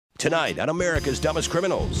Tonight on America's Dumbest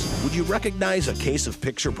Criminals, would you recognize a case of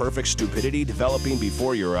picture-perfect stupidity developing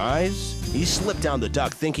before your eyes? He slipped down the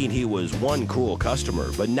duct thinking he was one cool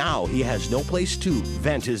customer, but now he has no place to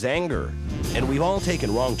vent his anger. And we've all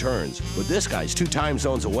taken wrong turns, but this guy's 2 time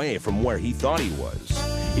zones away from where he thought he was.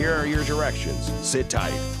 Here are your directions. Sit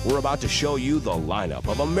tight. We're about to show you the lineup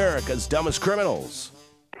of America's Dumbest Criminals.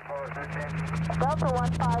 Delta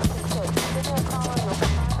 1566, give me a call on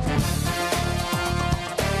your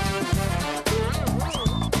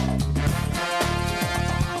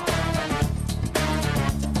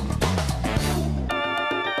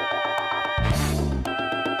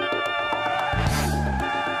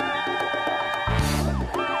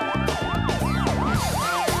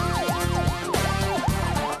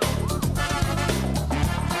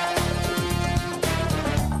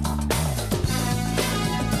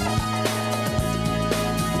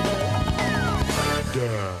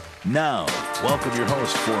Now, welcome your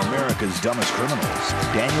hosts for America's Dumbest Criminals,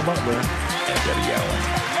 Daniel Butler and Debbie Allen.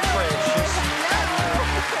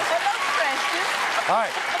 All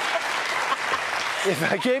right. If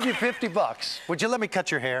I gave you $50, would you let me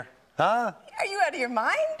cut your hair? Huh? Are you out of your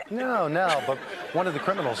mind? No, but one of the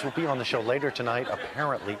criminals who'll be on the show later tonight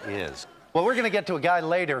apparently is. Well, we're going to get to a guy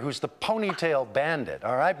later who's the ponytail bandit,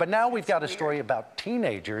 all right? But now we've got a story about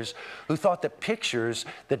teenagers who thought that pictures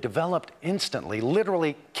that developed instantly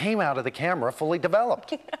literally came out of the camera fully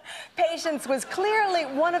developed. Patience was clearly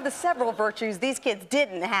one of the several virtues these kids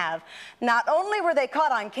didn't have. Not only were they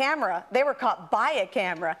caught on camera, they were caught by a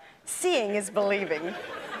camera. Seeing is believing.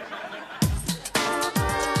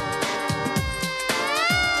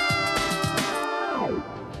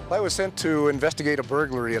 I was sent to investigate a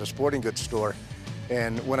burglary at a sporting goods store,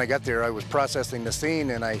 and when I got there I was processing the scene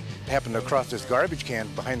and I happened to cross this garbage can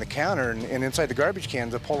behind the counter, and inside the garbage can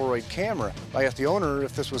is a Polaroid camera. I asked the owner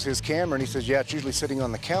if this was his camera, and he says, yeah, it's usually sitting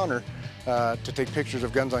on the counter to take pictures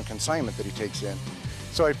of guns on consignment that he takes in.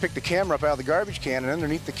 So I picked the camera up out of the garbage can, and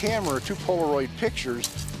underneath the camera are 2 Polaroid pictures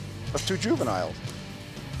of 2 juveniles.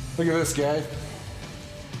 Look at this guy.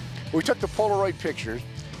 We took the Polaroid pictures.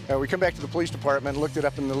 We come back to the police department, looked it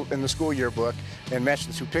up in the school yearbook, and matched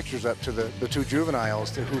the 2 pictures up to the 2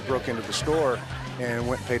 juveniles who broke into the store and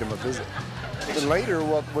went and paid them a visit. And later,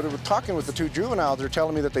 when we were talking with the 2 juveniles, they're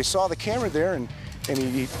telling me that they saw the camera there, and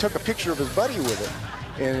he took a picture of his buddy with it,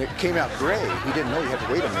 and it came out gray. He didn't know he had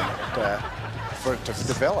to wait a minute for it to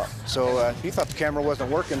develop. So he thought the camera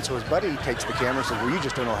wasn't working, so his buddy takes the camera and says, well, you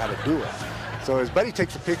just don't know how to do it. So his buddy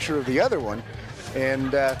takes a picture of the other one,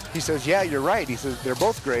 and he says, yeah, you're right. He says, they're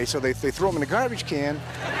both gray, so they throw them in a garbage can,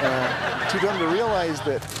 too dumb to realize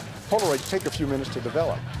that Polaroids take a few minutes to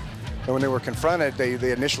develop. And when they were confronted,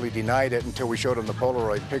 they initially denied it until we showed them the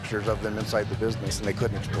Polaroid pictures of them inside the business, and they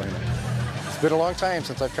couldn't explain it. It's been a long time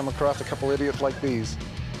since I've come across a couple idiots like these.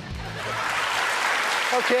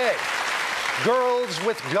 Okay. Girls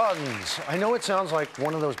with guns. I know it sounds like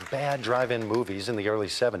one of those bad drive-in movies in the early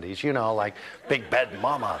 70s, you know, like Big Bad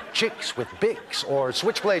Mama, Chicks with Bics, or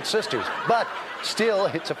Switchblade Sisters. But still,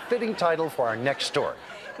 it's a fitting title for our next story.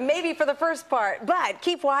 Maybe for the first part, but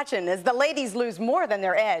keep watching as the ladies lose more than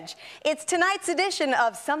their edge. It's tonight's edition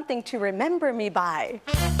of Something to Remember Me By.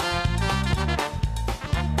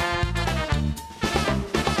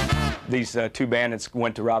 These 2 bandits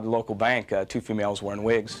went to rob the local bank, 2 females wearing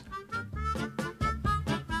wigs.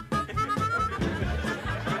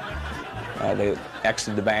 They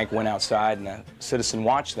exited the bank, went outside, and a citizen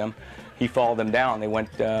watched them. He followed them down. They went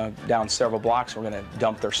down several blocks and were going to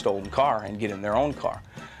dump their stolen car and get in their own car.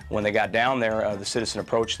 When they got down there, the citizen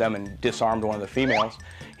approached them and disarmed one of the females.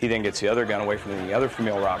 He then gets the other gun away from the other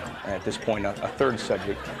female robber. And at this point, a 3rd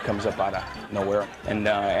subject comes up out of nowhere and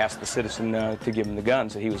asked the citizen to give him the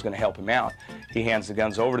guns, that he was going to help him out. He hands the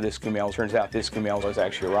guns over to this female. Turns out this female was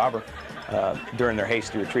actually a robber. During their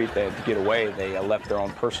hasty retreat, they had to get away. They left their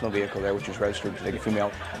own personal vehicle there, which was registered to the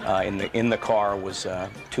female. In the car was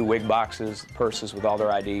 2 wig boxes, purses with all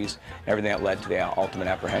their IDs, everything that led to the ultimate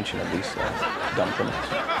apprehension of these dumb criminals.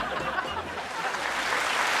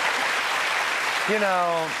 You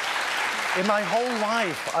know, in my whole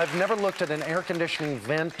life, I've never looked at an air conditioning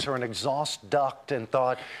vent or an exhaust duct and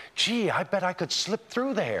thought, gee, I bet I could slip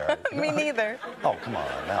through there. Me neither. Oh, come on,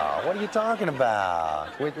 no. What are you talking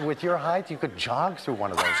about? With your height, you could jog through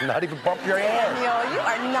one of those and not even bump your head. Daniel, you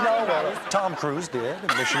are not No, nice. well, Tom Cruise did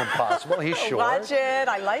in Mission Impossible. He's short. Watch it.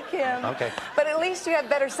 I like him. Okay. But at least you have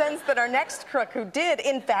better sense than our next crook who did,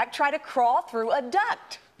 in fact, try to crawl through a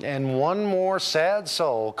duct. And one more sad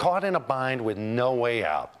soul caught in a bind with no way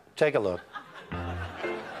out. Take a look.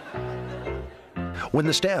 When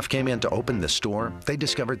the staff came in to open the store, they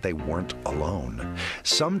discovered they weren't alone.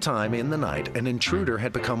 Sometime in the night, an intruder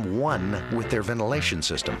had become one with their ventilation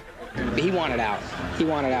system. He wanted out. He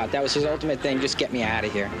wanted out. That was his ultimate thing, just get me out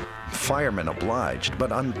of here. Firemen obliged,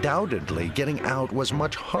 but undoubtedly getting out was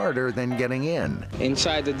much harder than getting in.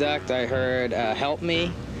 Inside the duct, I heard, help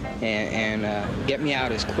me and get me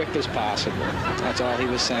out as quick as possible. That's all he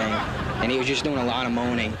was saying. And he was just doing a lot of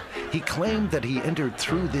moaning. He claimed that he entered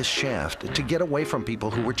through this shaft to get away from people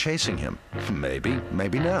who were chasing him. Maybe,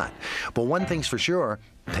 maybe not. But one thing's for sure,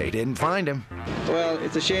 they didn't find him. Well,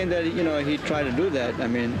 it's a shame that, you know, he tried to do that. I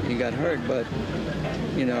mean, he got hurt, but,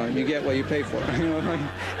 you know, you get what you pay for.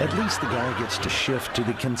 At least the guy gets to shift to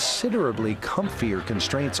the considerably comfier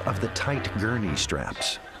constraints of the tight gurney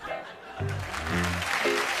straps.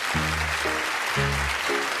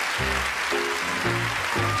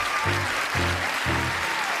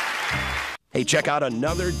 Hey, check out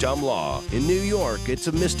another dumb law. In New York, it's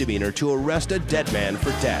a misdemeanor to arrest a dead man for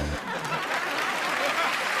death.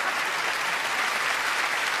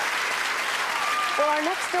 Well, our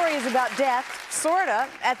next story is about death, sorta.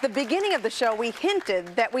 At the beginning of the show, we hinted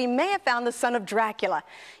that we may have found the son of Dracula.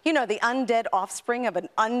 You know, the undead offspring of an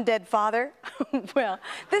undead father. Well,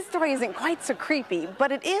 this story isn't quite so creepy,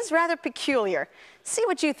 but it is rather peculiar. See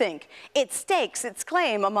what you think. It stakes its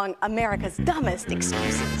claim among America's dumbest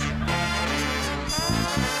excuses.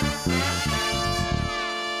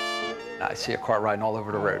 I see a car riding all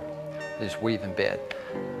over the road. It's weaving bad.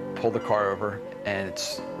 Pull the car over, and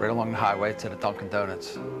it's right along the highway. It's at a Dunkin'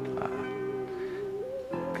 Donuts.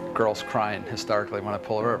 Girl's crying hysterically when I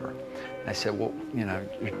pull her over. And I said, well, you know,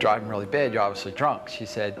 you're driving really bad. You're obviously drunk. She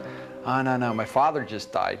said, oh, no, my father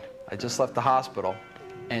just died. I just left the hospital.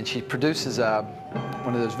 And she produces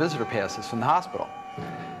one of those visitor passes from the hospital.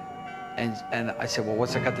 And I said, well,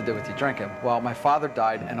 what's that got to do with you drinking? Well, my father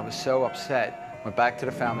died, and I was so upset. Went back to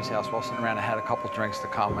the family's house. While sitting around, I had a couple drinks to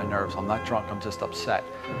calm my nerves. I'm not drunk, I'm just upset.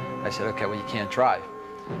 I said, okay, well, you can't drive.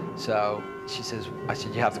 So she says, I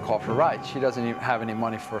said, you have to call for a ride. She doesn't even have any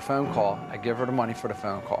money for a phone call. I give her the money for the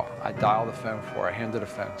phone call. I dial the phone for her. I hand her the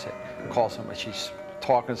phone, say, call somebody. She's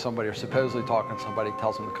talking to somebody or supposedly talking to somebody,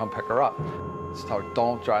 tells them to come pick her up. So tell her,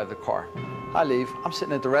 don't drive the car. I leave. I'm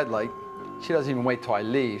sitting at the red light. She doesn't even wait till I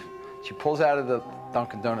leave. She pulls out of the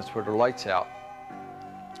Dunkin' Donuts with her lights out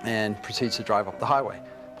and proceeds to drive up the highway.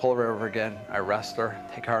 Pull her over again, I arrest her,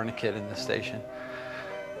 take her and the kid in the station,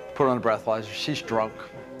 put her on the breathalyzer. She's drunk,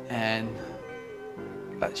 and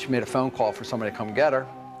she made a phone call for somebody to come get her.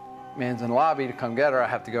 Man's in the lobby to come get her. I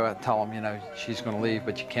have to go out and tell him, you know, she's gonna leave,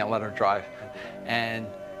 but you can't let her drive. And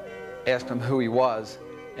asked him who he was,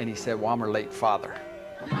 and he said, well, I'm her late father.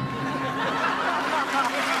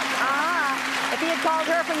 If he had called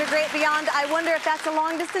her from the great beyond, I wonder if that's a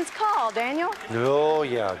long-distance call, Daniel? Oh,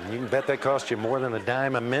 yeah. You can bet that cost you more than a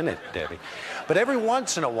dime a minute, Debbie. But every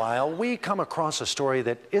once in a while, we come across a story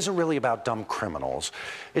that isn't really about dumb criminals.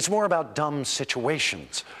 It's more about dumb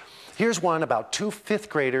situations. Here's one about two fifth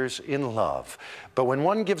graders in love. But when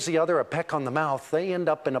one gives the other a peck on the mouth, they end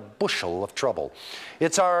up in a bushel of trouble.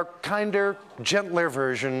 It's our kinder, gentler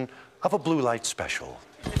version of a blue light special.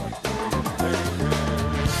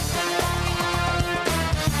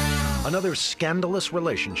 Another scandalous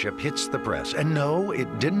relationship hits the press. And no,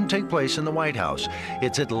 it didn't take place in the White House.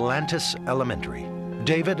 It's Atlantis Elementary.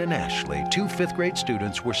 David and Ashley, two fifth-grade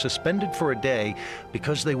students, were suspended for a day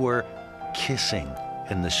because they were kissing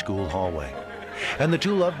in the school hallway. And the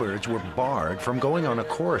two lovebirds were barred from going on a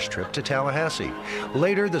chorus trip to Tallahassee.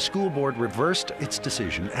 Later, the school board reversed its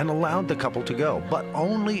decision and allowed the couple to go, but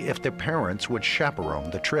only if their parents would chaperone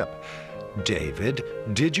the trip. David,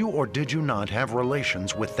 did you or did you not have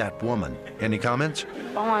relations with that woman? Any comments?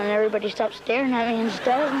 I want everybody to stop staring at me and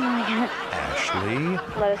stuff. Oh my God. Ashley?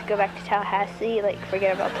 Let us go back to Tallahassee, like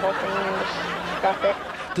forget about the whole thing and just stop it.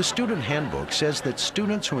 The student handbook says that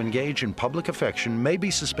students who engage in public affection may be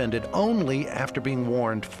suspended only after being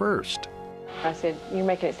warned first. I said, you're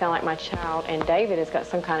making it sound like my child and David has got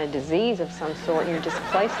some kind of disease of some sort and you're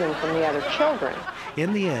displacing him from the other children.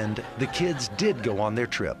 In the end, the kids did go on their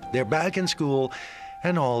trip. They're back in school,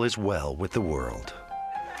 and all is well with the world.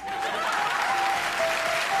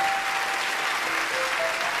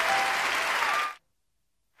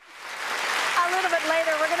 A little bit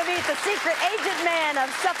later, we're going to meet the secret agent man of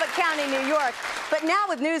Suffolk County, New York. But now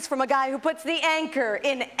with news from a guy who puts the anchor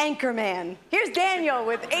in Anchorman. Here's Daniel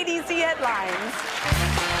with ADC Headlines.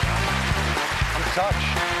 I'm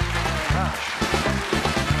touched. Gosh.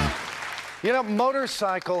 You know,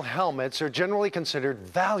 motorcycle helmets are generally considered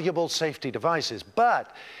valuable safety devices,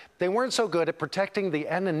 but they weren't so good at protecting the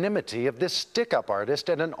anonymity of this stick-up artist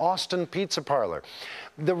at an Austin pizza parlor.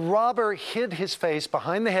 The robber hid his face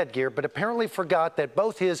behind the headgear, but apparently forgot that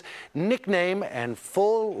both his nickname and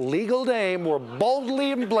full legal name were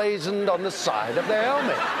boldly emblazoned on the side of the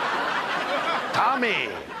helmet. Tommy,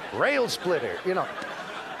 rail splitter, you know.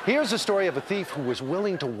 Here's a story of a thief who was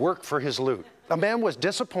willing to work for his loot. A man was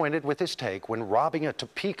disappointed with his take when robbing a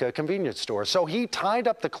Topeka convenience store, so he tied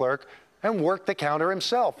up the clerk and worked the counter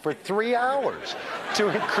himself for 3 hours to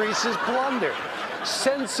increase his plunder.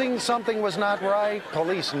 Sensing something was not right,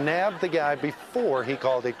 police nabbed the guy before he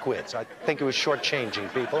called it quits. I think it was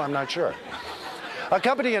shortchanging people, I'm not sure. A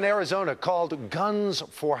company in Arizona called Guns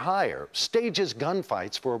for Hire stages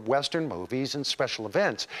gunfights for Western movies and special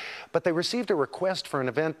events. But they received a request for an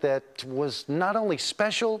event that was not only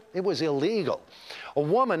special, it was illegal. A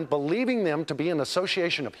woman, believing them to be an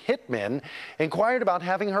association of hitmen, inquired about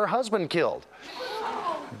having her husband killed.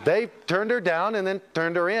 They turned her down and then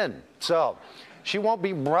turned her in. So she won't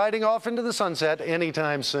be riding off into the sunset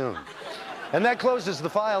anytime soon. And that closes the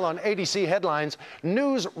file on ADC Headlines.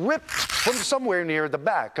 News ripped from somewhere near the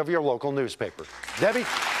back of your local newspaper. Debbie?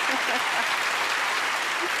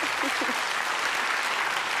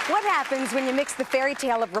 What happens when you mix the fairy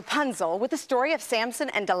tale of Rapunzel with the story of Samson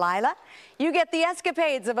and Delilah? You get the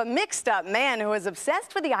escapades of a mixed-up man who is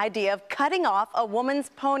obsessed with the idea of cutting off a woman's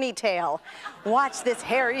ponytail. Watch this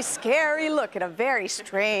hairy, scary look at a very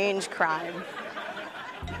strange crime.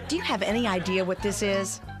 Do you have any idea what this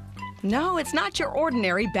is? No, it's not your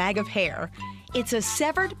ordinary bag of hair. It's a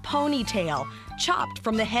severed ponytail, chopped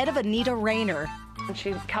from the head of Anita Rayner.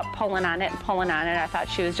 She kept pulling on it and pulling on it. I thought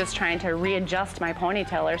she was just trying to readjust my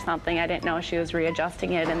ponytail or something. I didn't know she was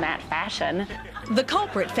readjusting it in that fashion. The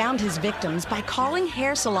culprit found his victims by calling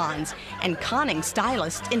hair salons and conning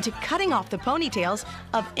stylists into cutting off the ponytails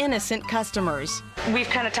of innocent customers. We've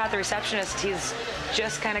kind of taught the receptionist he's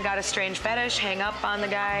just kind of got a strange fetish, hang up on the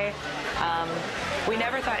guy. We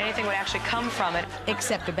never thought anything would actually come from it.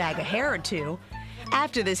 Except a bag of hair or two.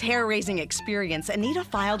 After this hair-raising experience, Anita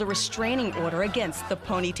filed a restraining order against the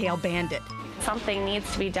ponytail bandit. Something needs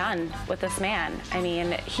to be done with this man. I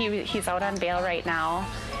mean, he's out on bail right now.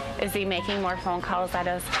 Is he making more phone calls at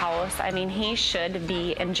his house? I mean, he should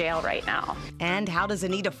be in jail right now. And how does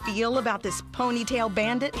Anita feel about this ponytail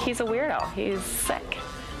bandit? He's a weirdo. He's sick.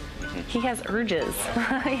 He has urges.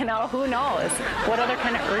 You know, who knows? What other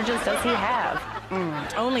kind of urges does he have?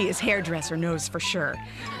 Only his hairdresser knows for sure.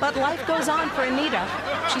 But life goes on for Anita.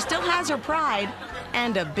 She still has her pride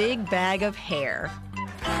and a big bag of hair.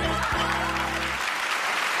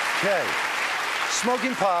 Okay,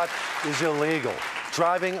 smoking pot is illegal.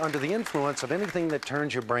 Driving under the influence of anything that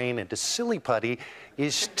turns your brain into silly putty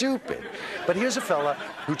is stupid. But here's a fella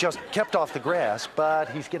who just kept off the grass, but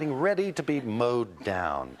he's getting ready to be mowed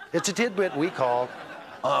down. It's a tidbit we call,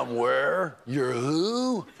 I'm where? You're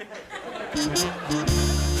who?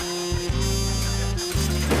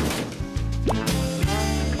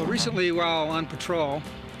 Well, recently while on patrol,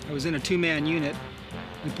 I was in a two-man unit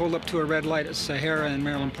and pulled up to a red light at Sahara and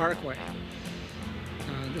Maryland Parkway.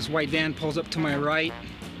 This white van pulls up to my right.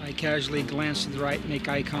 I casually glance to the right, make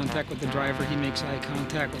eye contact with the driver. He makes eye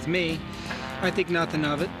contact with me. I think nothing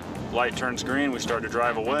of it. Light turns green, we start to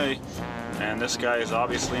drive away, and this guy is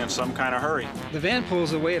obviously in some kind of hurry. The van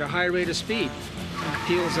pulls away at a high rate of speed.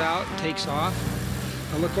 Peels out, takes off.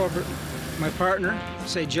 I look over at my partner,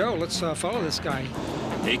 say, Joe, let's follow this guy.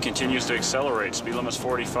 He continues to accelerate. Speed limit's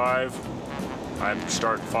 45. I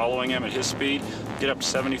start following him at his speed, get up to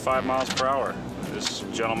 75 miles per hour. This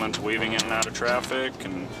gentleman's weaving in and out of traffic,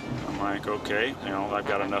 and I'm like, okay, you know, I've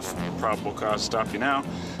got enough probable cause to stop you now.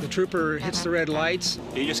 The trooper hits the red lights.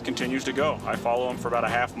 He just continues to go. I follow him for about a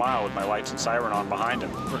half mile with my lights and siren on behind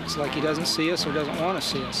him. It's like he doesn't see us or doesn't want to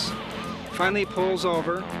see us. Finally, he pulls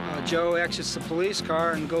over. Joe exits the police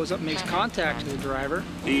car and goes up and makes contact with the driver.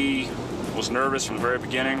 He was nervous from the very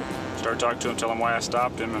beginning. Started talking to him, tell him why I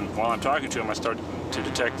stopped him, and while I'm talking to him, I started to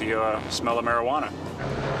detect the smell of marijuana.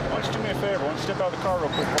 Why don't you do me a favor? Why don't you step out of the car real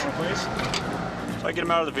quick for me, please? So I get him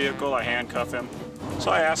out of the vehicle, I handcuff him. So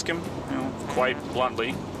I ask him, you know, quite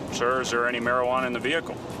bluntly, sir, is there any marijuana in the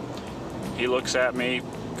vehicle? He looks at me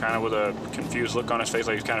kind of with a confused look on his face,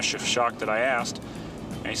 like he's kind of shocked that I asked.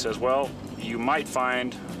 And he says, well, you might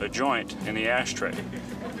find a joint in the ashtray.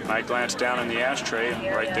 And I glance down in the ashtray,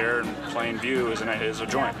 and right there in plain view is a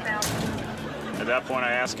joint. At that point,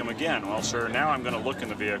 I ask him again, well, sir, now I'm going to look in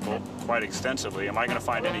the vehicle quite extensively. Am I going to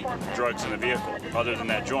find any drugs in the vehicle other than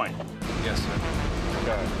that joint? Yes, sir.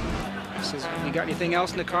 Okay. He says, you got anything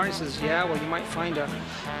else in the car? He says, yeah, well, you might find a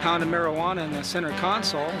pound of marijuana in the center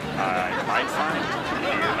console. I might find.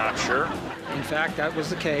 You're not sure? In fact, that was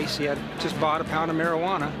the case. He had just bought a pound of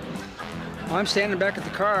marijuana. Well, I'm standing back at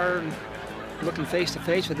the car and looking face to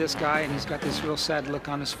face with this guy, and he's got this real sad look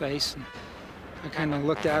on his face. And I kind of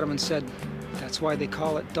looked at him and said, that's why they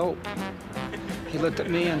call it dope. He looked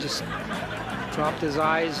at me and just dropped his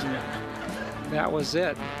eyes, and that was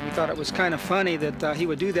it. We thought it was kind of funny that he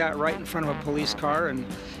would do that right in front of a police car and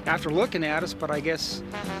after looking at us, but I guess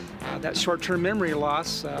that short-term memory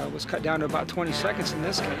loss was cut down to about 20 seconds in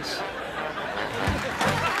this case.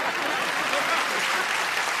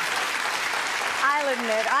 I'll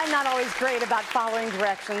admit, I'm not always great about following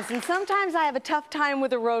directions, and sometimes I have a tough time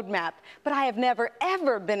with a road map, but I have never,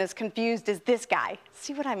 ever been as confused as this guy.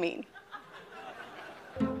 See what I mean?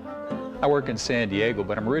 I work in San Diego,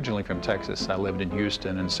 but I'm originally from Texas. I lived in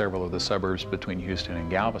Houston and several of the suburbs between Houston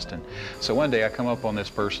and Galveston. So one day I come up on this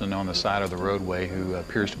person on the side of the roadway who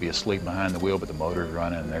appears to be asleep behind the wheel, but the motor's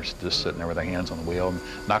running and they're just sitting there with their hands on the wheel, and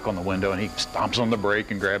knock on the window, and he stomps on the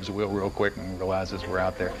brake and grabs the wheel real quick and realizes we're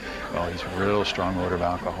out there. Well, he's a real strong odor of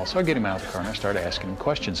alcohol. So I get him out of the car and I start asking him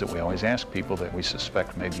questions that we always ask people that we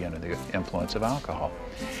suspect may be under the influence of alcohol.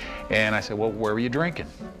 And I said, well, where were you drinking?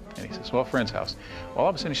 And he says, well, a friend's house. Well, all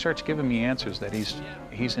of a sudden he starts giving me answers that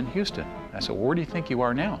he's in Houston. I said, well, where do you think you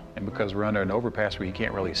are now? And because we're under an overpass where you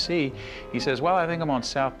can't really see, he says, well, I think I'm on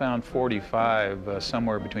southbound 45,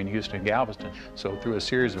 somewhere between Houston and Galveston. So through a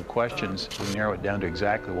series of questions, we narrow it down to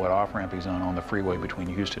exactly what off-ramp he's on the freeway between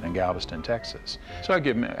Houston and Galveston, Texas. So I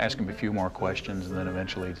ask him a few more questions, and then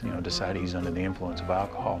eventually, decide he's under the influence of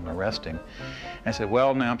alcohol and arrest him. And I said,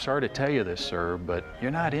 well, now I'm sorry to tell you this, sir, but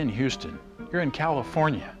you're not in Houston. You're in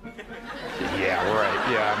California. Yeah,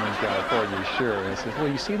 right. Yeah, I'm in California, sure. And he says, well,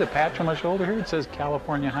 you see the patch on my shoulder here? It says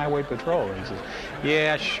California Highway Patrol. And he says,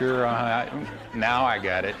 yeah, sure. Now I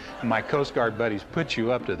got it. My Coast Guard buddies put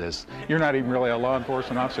you up to this. You're not even really a law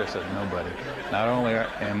enforcement officer. I said, no, buddy. Not only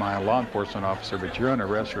am I a law enforcement officer, but you're under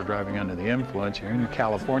arrest for driving under the influence. You're in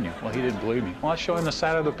California. Well, he didn't believe me. Well, I show him the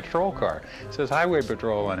side of the patrol car. It says Highway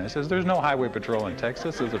Patrol on it. It says, there's no Highway Patrol in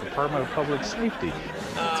Texas. It's the Department of Public Safety.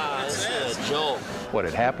 This is a joke. What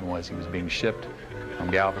had happened was he was being shipped from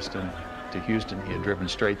Galveston to Houston. He had driven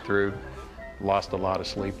straight through, lost a lot of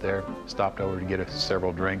sleep there, stopped over to get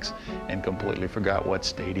several drinks, and completely forgot what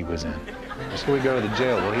state he was in. So we go to the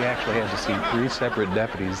jail. Well, he actually had to see 3 separate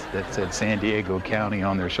deputies that said San Diego County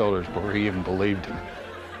on their shoulders before he even believed him.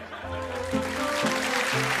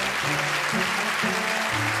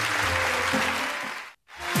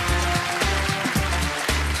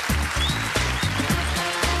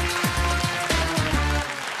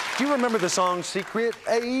 Remember the song Secret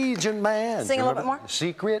Agent Man? Sing a little bit more.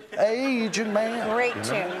 Secret Agent Man. Great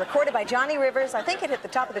tune. Recorded by Johnny Rivers. I think it hit the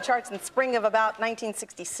top of the charts in the spring of about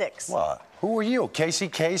 1966. What? Who are you, Casey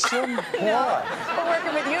Kasem? No. What? But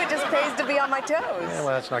working with you, it just pays to be on my toes. Yeah, well,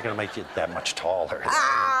 that's not going to make you that much taller.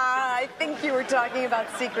 I think you were talking about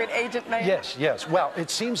Secret Agent Man. Yes, yes. Well, it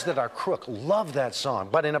seems that our crook loved that song,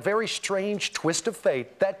 but in a very strange twist of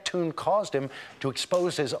fate, that tune caused him to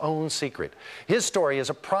expose his own secret. His story is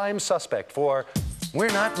a prime suspect for We're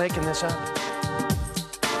Not Making This Up.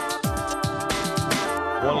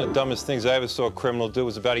 One of the dumbest things I ever saw a criminal do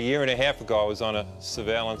was about 1.5 years ago. I was on a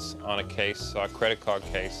surveillance on a case, a credit card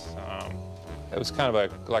case. It was kind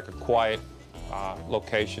of like a quiet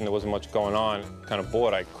location. There wasn't much going on. Kind of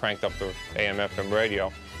bored. I cranked up the AM/FM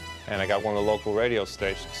radio, and I got one of the local radio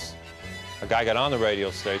stations. A guy got on the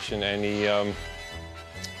radio station, and he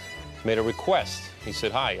made a request. He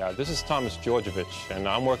said, hi, this is Thomas Georgievich, and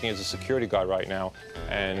I'm working as a security guard right now,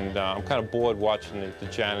 and I'm kind of bored watching the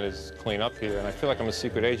janitors clean up here, and I feel like I'm a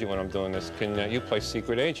secret agent when I'm doing this. Can you play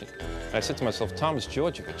secret agent? And I said to myself, Thomas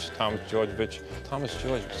Georgievich, Thomas Georgievich, Thomas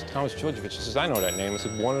Georgievich, Thomas Georgievich. He says, I know that name. I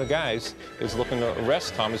said, one of the guys is looking to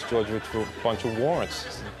arrest Thomas Georgievich for a bunch of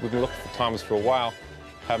warrants. We've been looking for Thomas for a while,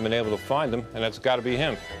 haven't been able to find him, and that's got to be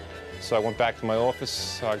him. So I went back to my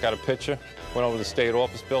office, got a picture, went over to the state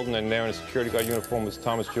office building, and there in a security guard uniform was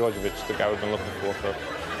Thomas Georgievich, the guy we've been looking for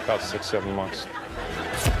about 6-7 months.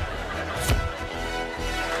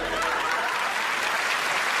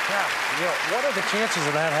 Yeah, what are the chances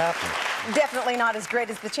of that happening? Definitely not as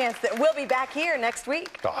great as the chance that we'll be back here next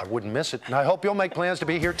week. Oh, I wouldn't miss it, and I hope you'll make plans to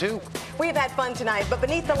be here too. We've had fun tonight, but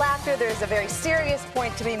beneath the laughter, there's a very serious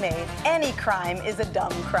point to be made. Any crime is a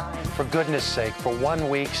dumb crime. For goodness sake, for 1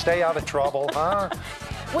 week, stay out of trouble, huh?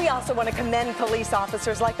 We also want to commend police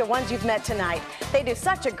officers like the ones you've met tonight. They do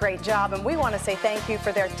such a great job, and we want to say thank you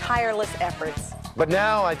for their tireless efforts. But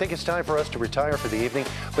now I think it's time for us to retire for the evening.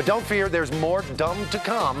 But don't fear, there's more dumb to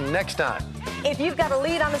come next time. If you've got a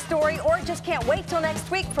lead on a story or just can't wait till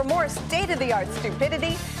next week for more state-of-the-art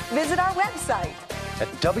stupidity, visit our website at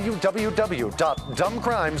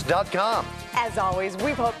www.dumbcrimes.com. As always,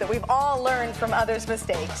 we hope that we've all learned from others'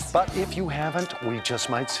 mistakes. But if you haven't, we just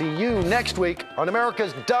might see you next week on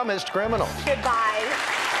America's Dumbest Criminals.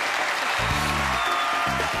 Goodbye.